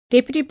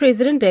Deputy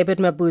President David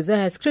Mabuza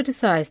has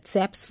criticised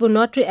SAPS for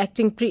not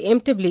reacting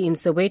preemptively in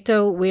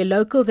Soweto, where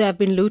locals have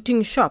been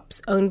looting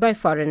shops owned by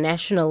foreign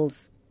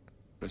nationals.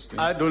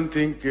 I don't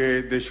think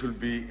there should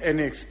be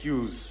any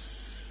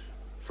excuse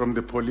from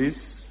the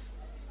police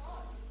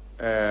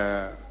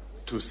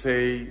to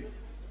say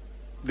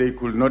they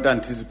could not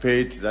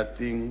anticipate that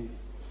thing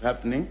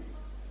happening.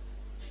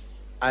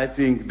 I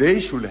think they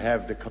should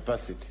have the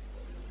capacity.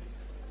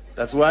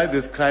 That's why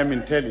there's crime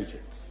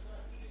intelligence.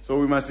 So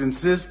we must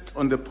insist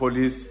on the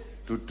police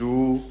to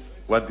do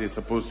what they're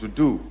supposed to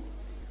do.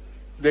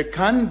 There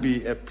can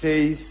be a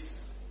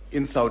place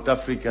in South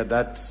Africa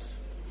that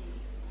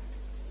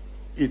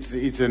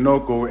it's a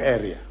no-go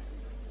area.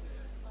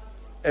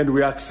 And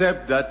we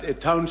accept that a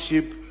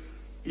township,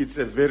 it's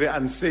a very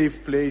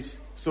unsafe place,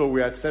 so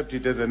we accept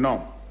it as a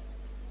norm.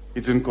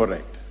 It's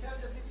incorrect.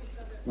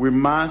 We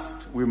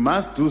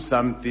must do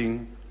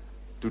something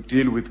to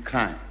deal with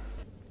crime.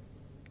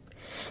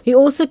 He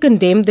also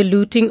condemned the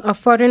looting of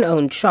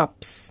foreign-owned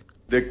shops.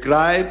 The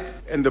gripe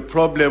and the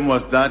problem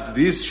was that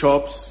these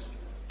shops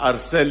are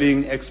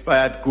selling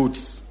expired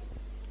goods.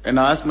 And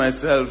I asked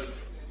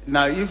myself,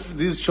 now if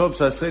these shops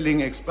are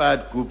selling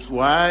expired goods,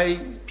 why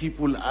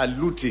people are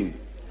looting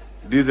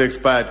these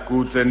expired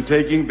goods and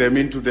taking them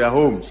into their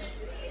homes?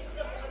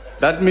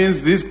 That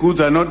means these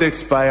goods are not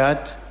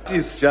expired.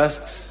 It's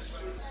just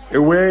a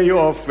way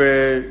of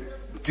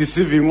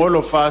deceiving all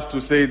of us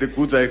to say the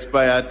goods are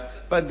expired.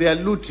 But they are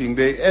looting.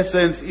 The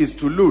essence is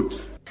to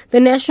loot. The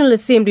National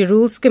Assembly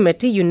Rules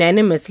Committee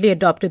unanimously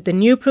adopted the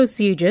new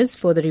procedures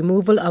for the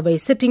removal of a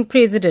sitting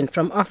president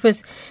from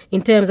office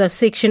in terms of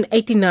Section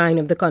 89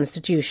 of the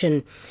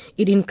Constitution.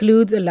 It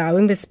includes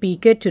allowing the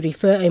Speaker to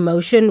refer a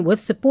motion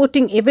with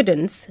supporting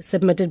evidence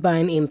submitted by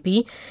an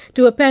MP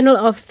to a panel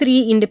of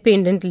 3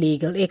 independent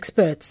legal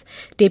experts.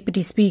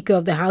 Deputy Speaker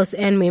of the House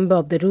and member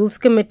of the Rules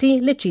Committee,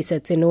 Lechisa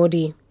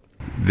Tsenodi.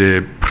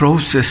 The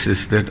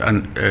processes that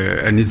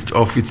and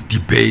its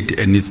debate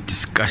and its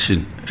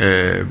discussion,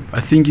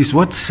 I think, is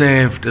what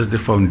served as the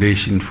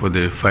foundation for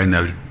the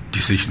final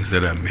decisions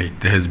that are made.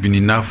 There has been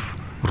enough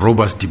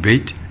robust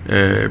debate,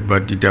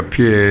 but it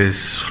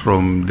appears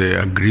from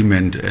the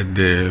agreement at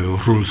the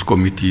Rules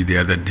Committee the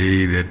other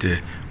day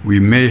that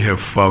we may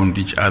have found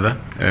each other,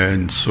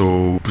 and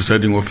so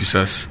presiding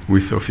officers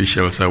with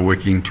officials are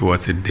working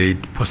towards a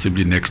date,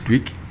 possibly next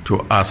week,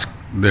 to ask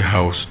the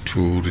House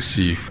to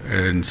receive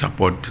and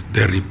support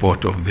the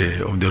report of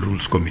the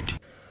Rules Committee.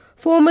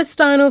 Former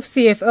Steinhoff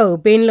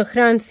CFO Ben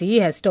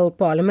Logransie has told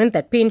Parliament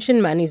that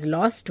pension monies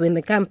lost when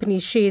the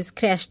company's shares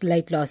crashed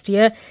late last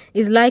year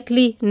is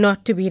likely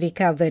not to be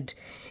recovered.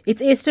 It's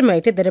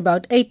estimated that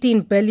about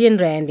 18 billion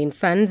rand in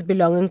funds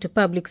belonging to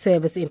public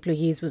service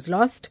employees was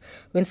lost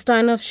when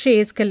Steinhoff's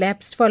shares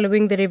collapsed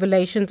following the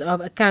revelations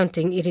of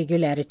accounting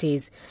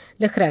irregularities.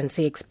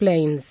 Logransie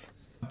explains.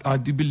 I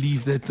do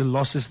believe that the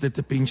losses that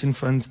the pension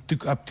funds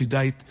took up to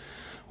date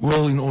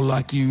will in all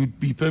likelihood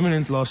be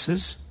permanent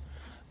losses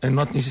and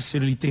not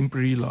necessarily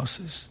temporary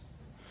losses.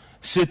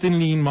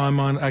 Certainly in my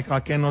mind, I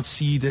cannot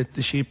see that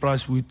the share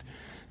price would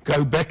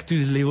go back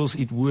to the levels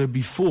it were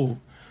before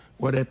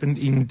what happened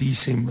in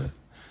December.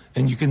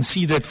 And you can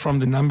see that from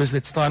the numbers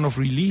that Steinhoff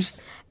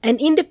released. An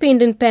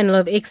independent panel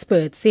of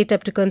experts set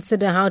up to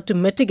consider how to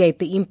mitigate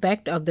the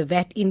impact of the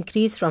VAT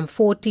increase from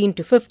 14%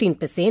 to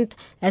 15%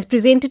 has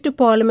presented to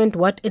Parliament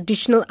what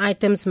additional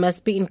items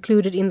must be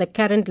included in the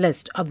current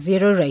list of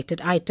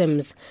zero-rated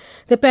items.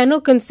 The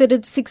panel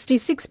considered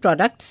 66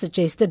 products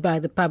suggested by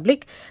the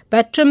public,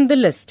 but trimmed the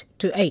list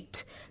to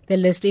 8. The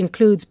list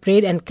includes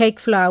bread and cake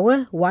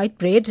flour, white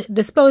bread,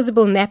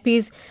 disposable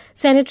nappies,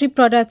 sanitary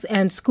products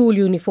and school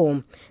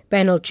uniform.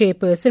 Panel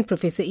chairperson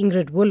Professor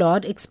Ingrid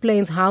Woolard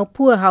explains how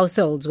poor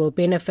households will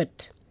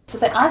benefit. So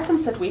the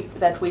items that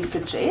we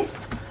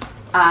suggest,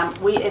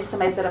 we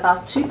estimate that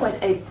about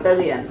 2.8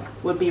 billion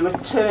would be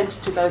returned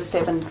to those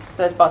bottom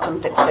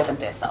 7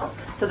 deciles.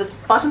 So the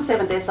bottom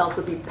 7 deciles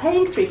would be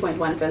paying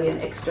 3.1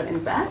 billion extra in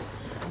VAT,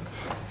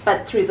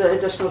 but through the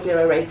additional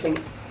zero rating,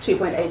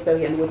 2.8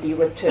 billion would be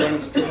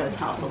returned to those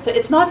households. So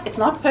it's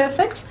not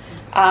perfect.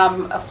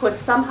 Of course,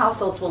 some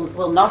households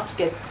will not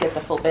get the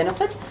full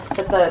benefit,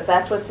 but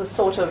that was the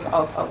sort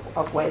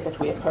of way that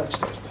we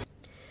approached it.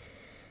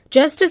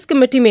 Justice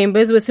Committee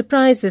members were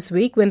surprised this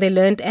week when they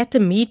learned at a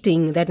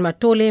meeting that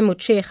Matole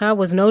Motshega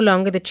was no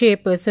longer the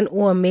chairperson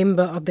or a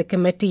member of the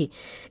committee.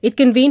 It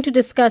convened to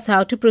discuss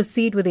how to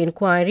proceed with the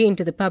inquiry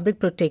into the public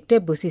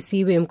protector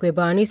Busisiwe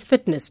Mkhwebani's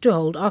fitness to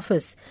hold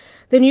office.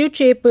 The new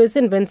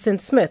chairperson,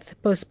 Vincent Smith,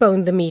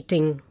 postponed the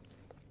meeting.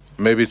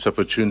 Maybe it's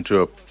opportune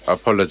to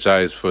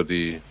apologize for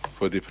the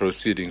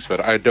proceedings,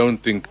 but I don't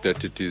think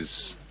that it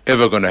is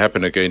ever going to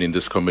happen again in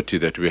this committee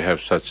that we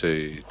have such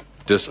a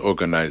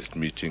disorganized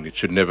meeting. It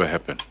should never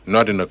happen.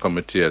 Not in a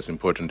committee as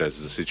important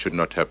as this. It should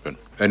not happen.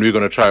 And we're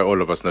going to try,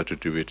 all of us, not to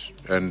do it.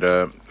 And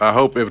I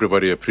hope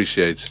everybody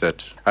appreciates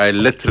that I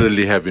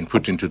literally have been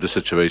put into this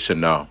situation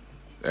now.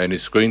 And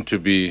it's going to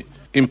be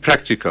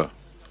impractical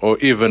or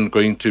even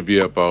going to be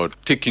about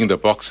ticking the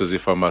boxes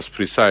if I must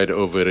preside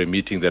over a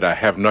meeting that I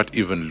have not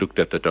even looked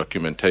at the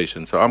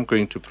documentation. So I'm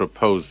going to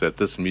propose that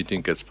this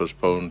meeting gets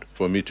postponed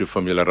for me to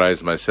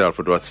familiarize myself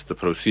with what's the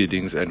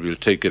proceedings, and we'll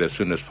take it as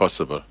soon as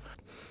possible.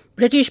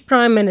 British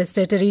Prime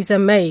Minister Theresa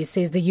May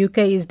says the UK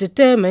is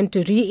determined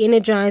to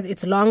re-energise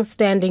its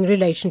long-standing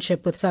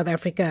relationship with South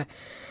Africa.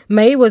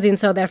 May was in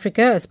South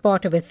Africa as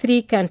part of a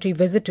 3-country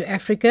visit to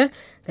Africa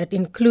that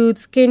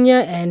includes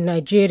Kenya and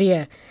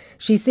Nigeria.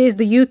 She says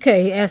the UK,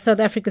 as South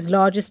Africa's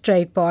largest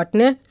trade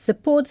partner,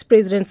 supports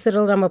President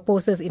Cyril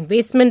Ramaphosa's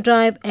investment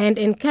drive and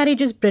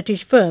encourages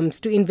British firms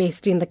to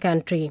invest in the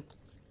country.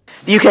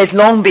 The UK has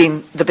long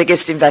been the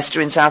biggest investor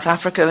in South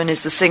Africa and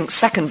is the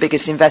second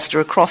biggest investor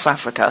across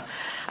Africa.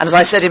 And as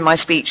I said in my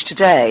speech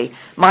today,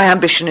 my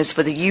ambition is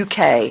for the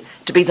UK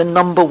to be the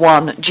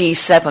 #1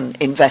 G7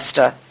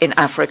 investor in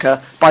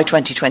Africa by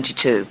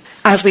 2022.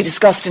 As we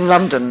discussed in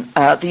London,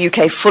 the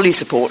UK fully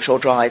supports your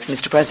drive,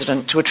 Mr.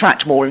 President, to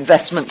attract more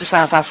investment to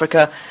South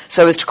Africa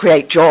so as to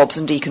create jobs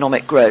and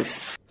economic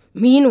growth.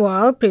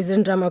 Meanwhile,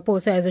 President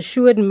Ramaphosa has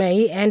assured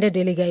May and a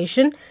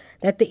delegation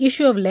that the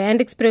issue of land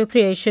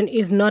expropriation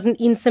is not an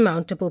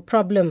insurmountable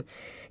problem.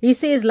 He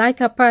says, like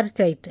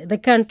apartheid, the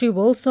country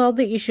will solve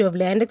the issue of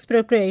land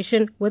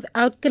expropriation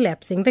without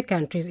collapsing the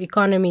country's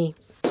economy.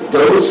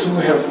 Those who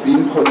have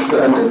been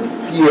concerned and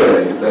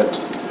fearing that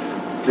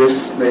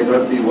this may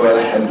not be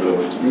well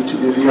handled need to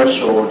be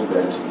reassured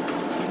that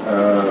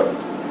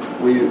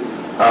we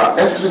are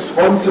as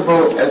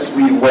responsible as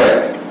we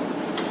were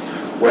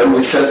when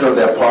we settled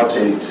the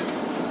apartheid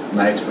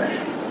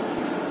nightmare.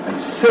 And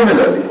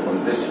similarly,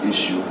 on this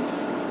issue,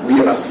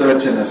 we are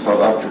certain as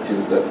South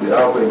Africans that we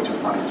are going to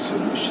find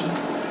solutions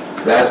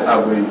that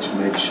are going to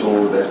make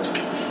sure that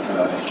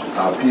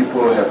our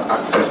people have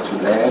access to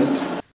land,